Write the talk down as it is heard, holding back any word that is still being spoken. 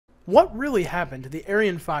What really happened to the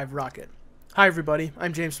Ariane-5 rocket? Hi everybody,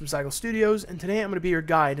 I'm James from Zygal Studios, and today I'm going to be your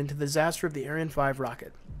guide into the disaster of the Ariane-5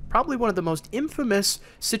 rocket. Probably one of the most infamous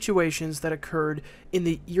situations that occurred in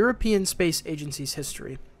the European Space Agency's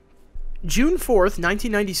history. June 4th,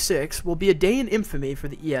 1996 will be a day in infamy for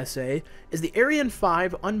the ESA as the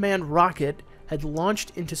Ariane-5 unmanned rocket had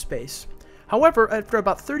launched into space. However, after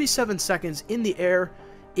about 37 seconds in the air,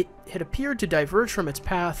 it had appeared to diverge from its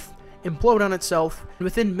path, implode on itself, and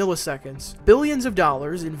within milliseconds. Billions of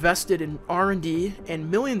dollars invested in R&D and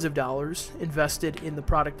millions of dollars invested in the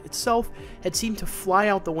product itself had seemed to fly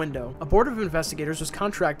out the window. A board of investigators was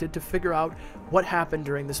contracted to figure out what happened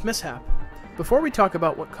during this mishap. Before we talk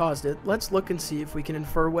about what caused it, let's look and see if we can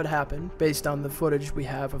infer what happened based on the footage we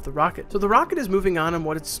have of the rocket. So the rocket is moving on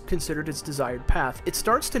what is considered its desired path. It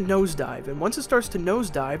starts to nosedive, and once it starts to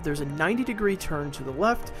nosedive, there's a 90-degree turn to the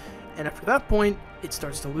left, and after that point, it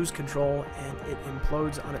starts to lose control and it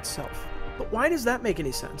implodes on itself. But why does that make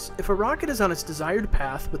any sense? If a rocket is on its desired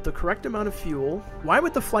path with the correct amount of fuel, why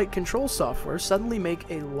would the flight control software suddenly make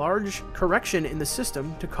a large correction in the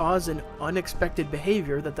system to cause an unexpected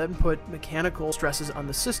behavior that then put mechanical stresses on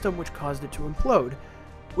the system which caused it to implode?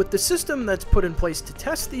 With the system that's put in place to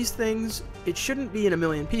test these things, it shouldn't be in a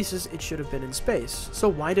million pieces, it should have been in space. So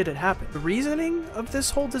why did it happen? The reasoning of this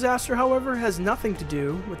whole disaster, however, has nothing to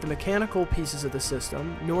do with the mechanical pieces of the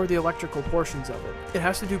system, nor the electrical portions of it. It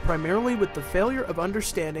has to do primarily with the failure of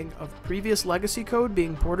understanding of previous legacy code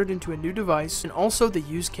being ported into a new device, and also the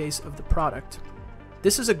use case of the product.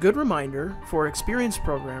 This is a good reminder for experienced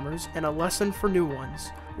programmers and a lesson for new ones.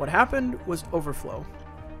 What happened was overflow.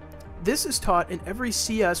 This is taught in every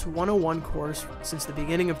CS 101 course since the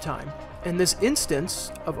beginning of time, and this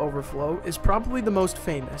instance of overflow is probably the most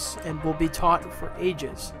famous and will be taught for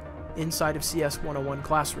ages inside of CS 101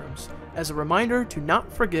 classrooms, as a reminder to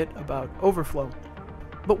not forget about overflow.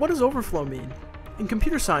 But what does overflow mean? In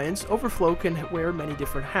computer science, overflow can wear many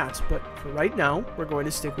different hats, but for right now, we're going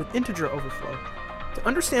to stick with integer overflow. To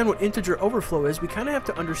understand what integer overflow is, we kind of have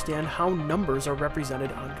to understand how numbers are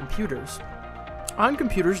represented on computers. On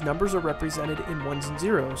computers, numbers are represented in ones and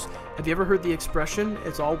zeros. Have you ever heard the expression,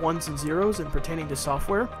 it's all ones and zeros, and pertaining to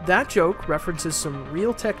software? That joke references some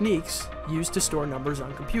real techniques used to store numbers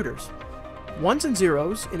on computers. Ones and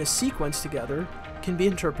zeros in a sequence together can be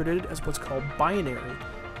interpreted as what's called binary.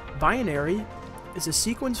 Binary is a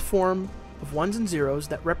sequence form of ones and zeros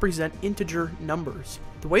that represent integer numbers.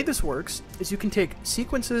 The way this works is you can take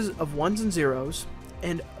sequences of ones and zeros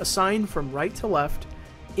and assign from right to left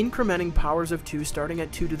incrementing powers of 2 starting at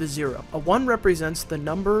 2 to the 0. A 1 represents the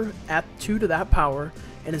number at 2 to that power,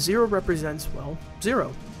 and a 0 represents, well,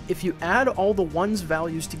 0. If you add all the 1's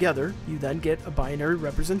values together, you then get a binary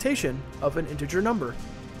representation of an integer number.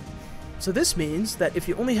 So this means that if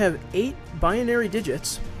you only have 8 binary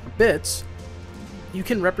digits, bits, you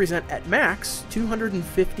can represent at max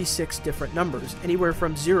 256 different numbers, anywhere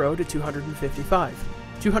from 0 to 255.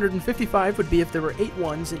 255 would be if there were 8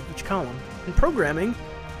 ones in each column. In programming,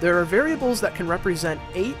 there are variables that can represent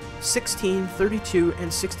 8, 16, 32, and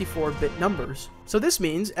 64-bit numbers. So this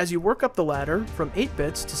means, as you work up the ladder from 8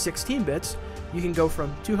 bits to 16 bits, you can go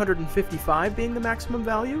from 255 being the maximum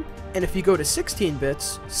value, and if you go to 16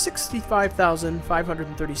 bits,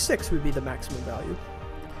 65,536 would be the maximum value.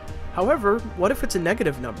 However, what if it's a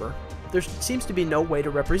negative number? There seems to be no way to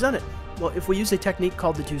represent it. Well, if we use a technique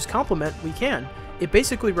called the 2's complement, we can. It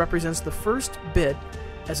basically represents the first bit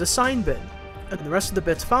as a sign bit, and the rest of the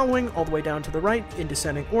bits following, all the way down to the right, in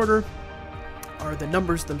descending order, are the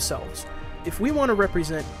numbers themselves. If we want to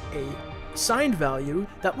represent a signed value,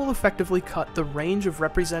 that will effectively cut the range of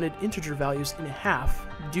represented integer values in half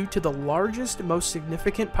due to the largest, most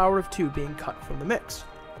significant power of 2 being cut from the mix.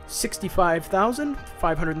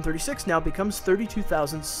 65,536 now becomes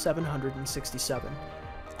 32,767.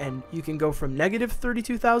 And you can go from negative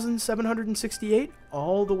 32,768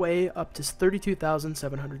 all the way up to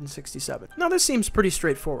 32,767. Now this seems pretty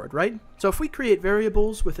straightforward, right? So if we create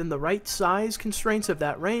variables within the right size constraints of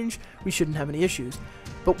that range, we shouldn't have any issues.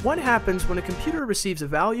 But what happens when a computer receives a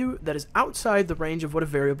value that is outside the range of what a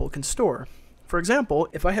variable can store? For example,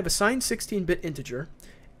 if I have a signed 16-bit integer,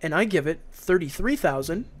 and I give it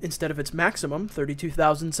 33,000 instead of its maximum,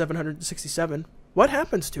 32,767, what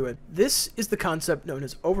happens to it? This is the concept known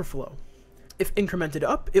as overflow. If incremented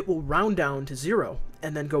up, it will round down to 0,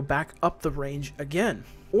 and then go back up the range again.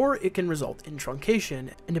 Or it can result in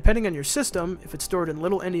truncation, and depending on your system, if it's stored in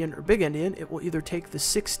little endian or big endian, it will either take the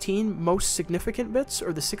 16 most significant bits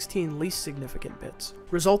or the 16 least significant bits,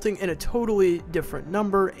 resulting in a totally different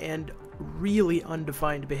number and really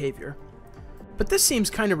undefined behavior. But this seems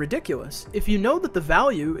kind of ridiculous. If you know that the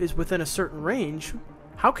value is within a certain range,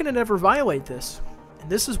 How can it ever violate this? And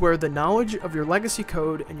this is where the knowledge of your legacy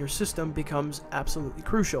code and your system becomes absolutely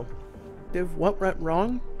crucial. What went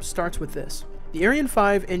wrong starts with this. The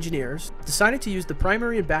Ariane-5 engineers decided to use the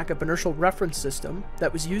primary and backup inertial reference system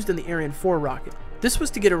that was used in the Ariane-4 rocket. This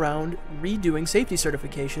was to get around redoing safety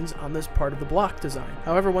certifications on this part of the block design.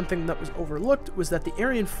 However, one thing that was overlooked was that the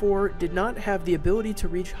Ariane-4 did not have the ability to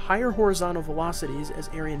reach higher horizontal velocities as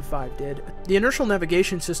Ariane-5 did. The inertial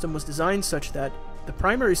navigation system was designed such that the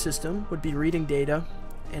primary system would be reading data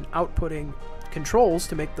and outputting controls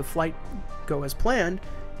to make the flight go as planned,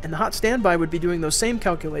 and the hot standby would be doing those same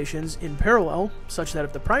calculations in parallel, such that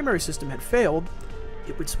if the primary system had failed,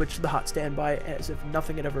 it would switch to the hot standby as if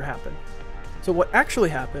nothing had ever happened. So what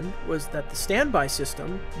actually happened was that the standby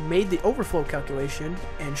system made the overflow calculation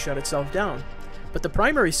and shut itself down. But the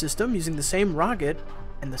primary system, using the same rocket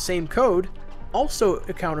and the same code, also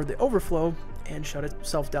encountered the overflow and shut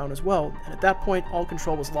itself down as well, and at that point all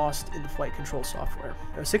control was lost in the flight control software.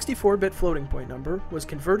 A 64-bit floating point number was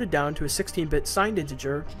converted down to a 16-bit signed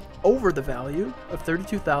integer over the value of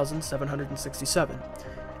 32,767.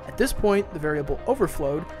 At this point, the variable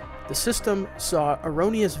overflowed. The system saw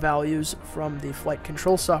erroneous values from the flight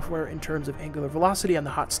control software in terms of angular velocity on the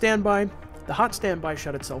hot standby. The hot standby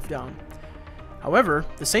shut itself down. However,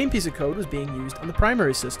 the same piece of code was being used on the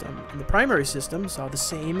primary system, and the primary system saw the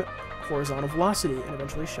same horizontal velocity and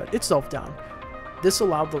eventually shut itself down. This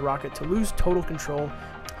allowed the rocket to lose total control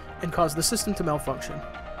and caused the system to malfunction.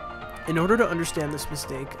 In order to understand this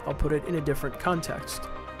mistake, I'll put it in a different context.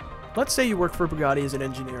 Let's say you work for Bugatti as an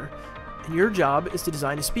engineer, and your job is to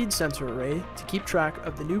design a speed sensor array to keep track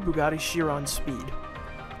of the new Bugatti Chiron speed.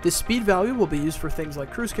 This speed value will be used for things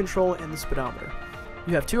like cruise control and the speedometer.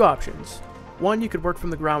 You have two options. One, you could work from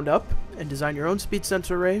the ground up and design your own speed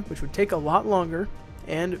sensor array, which would take a lot longer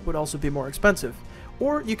and would also be more expensive.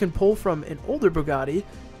 Or you can pull from an older Bugatti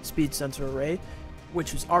speed sensor array,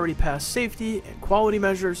 which is already past safety and quality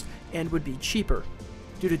measures and would be cheaper.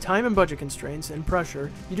 Due to time and budget constraints and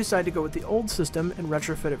pressure, you decide to go with the old system and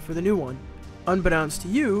retrofit it for the new one. Unbeknownst to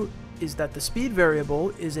you is that the speed variable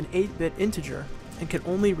is an 8-bit integer and can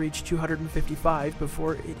only reach 255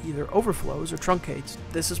 before it either overflows or truncates.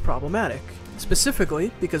 This is problematic,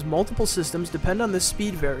 specifically because multiple systems depend on this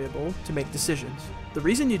speed variable to make decisions. The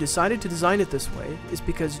reason you decided to design it this way is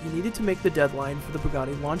because you needed to make the deadline for the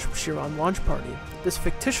Bugatti Chiron launch party. This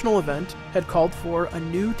fictional event had called for a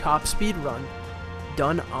new top speed run,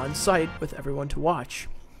 done on site with everyone to watch.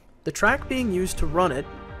 The track being used to run it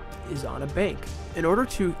is on a bank. In order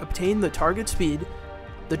to obtain the target speed,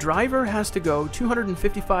 the driver has to go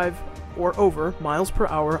 255 or over miles per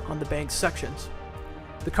hour on the bank's sections.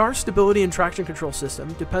 The car's stability and traction control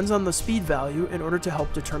system depends on the speed value in order to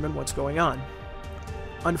help determine what's going on.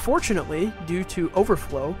 Unfortunately, due to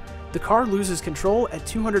overflow, the car loses control at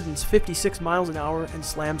 256 miles an hour and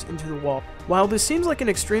slams into the wall. While this seems like an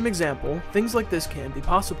extreme example, things like this can be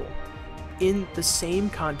possible, in the same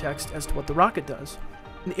context as to what the rocket does.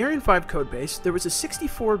 In the Ariane-5 codebase, there was a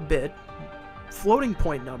 64-bit floating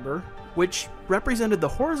point number which represented the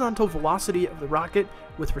horizontal velocity of the rocket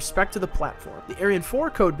with respect to the platform. The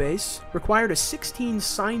Ariane-4 codebase required a 16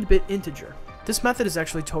 signed bit integer. This method is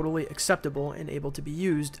actually totally acceptable and able to be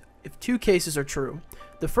used if two cases are true.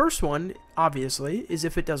 The first one, obviously, is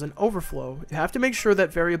if it doesn't overflow. You have to make sure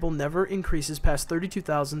that variable never increases past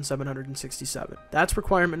 32,767. That's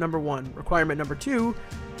requirement number one. Requirement number two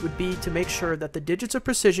would be to make sure that the digits of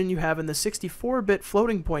precision you have in the 64-bit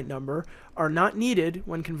floating point number are not needed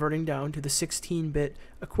when converting down to the 16-bit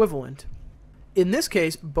equivalent. In this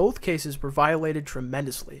case, both cases were violated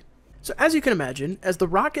tremendously. So as you can imagine, as the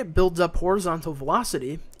rocket builds up horizontal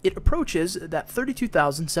velocity, it approaches that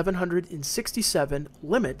 32,767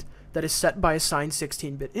 limit that is set by a signed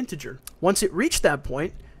 16-bit integer. Once it reached that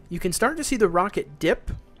point, you can start to see the rocket dip,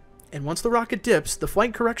 and once the rocket dips, the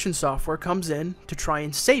flight correction software comes in to try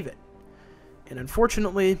and save it. And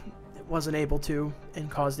unfortunately, it wasn't able to, and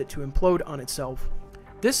caused it to implode on itself.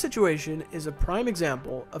 This situation is a prime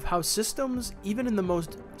example of how systems, even in the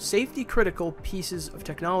most safety-critical pieces of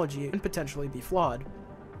technology, can potentially be flawed.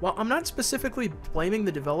 While I'm not specifically blaming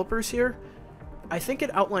the developers here, I think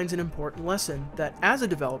it outlines an important lesson that as a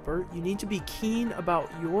developer, you need to be keen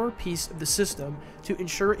about your piece of the system to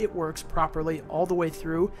ensure it works properly all the way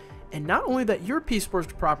through, and not only that your piece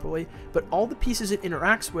works properly, but all the pieces it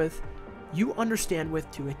interacts with you understand with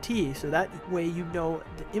to a T, so that way you know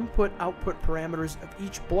the input-output parameters of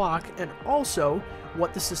each block and also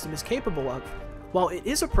what the system is capable of. While it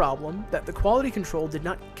is a problem that the quality control did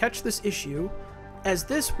not catch this issue, as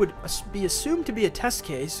this would be assumed to be a test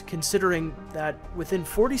case, considering that within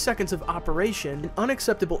 40 seconds of operation, an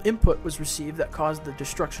unacceptable input was received that caused the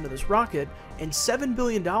destruction of this rocket, and $7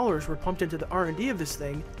 billion were pumped into the R&D of this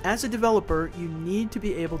thing. As a developer, you need to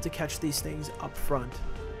be able to catch these things up front.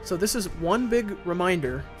 So this is one big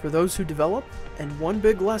reminder for those who develop, and one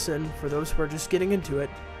big lesson for those who are just getting into it.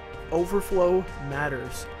 Overflow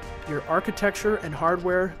matters. Your architecture and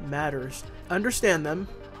hardware matters. Understand them,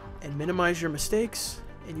 and minimize your mistakes,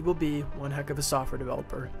 and you will be one heck of a software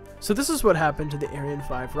developer. So this is what happened to the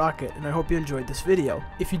Ariane-5 rocket, and I hope you enjoyed this video.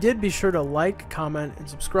 If you did, be sure to like, comment, and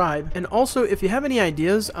subscribe. And also, if you have any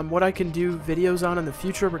ideas on what I can do videos on in the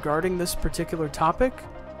future regarding this particular topic,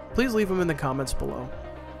 please leave them in the comments below.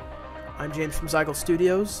 I'm James from Zygal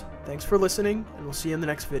Studios. Thanks for listening, and we'll see you in the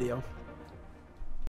next video.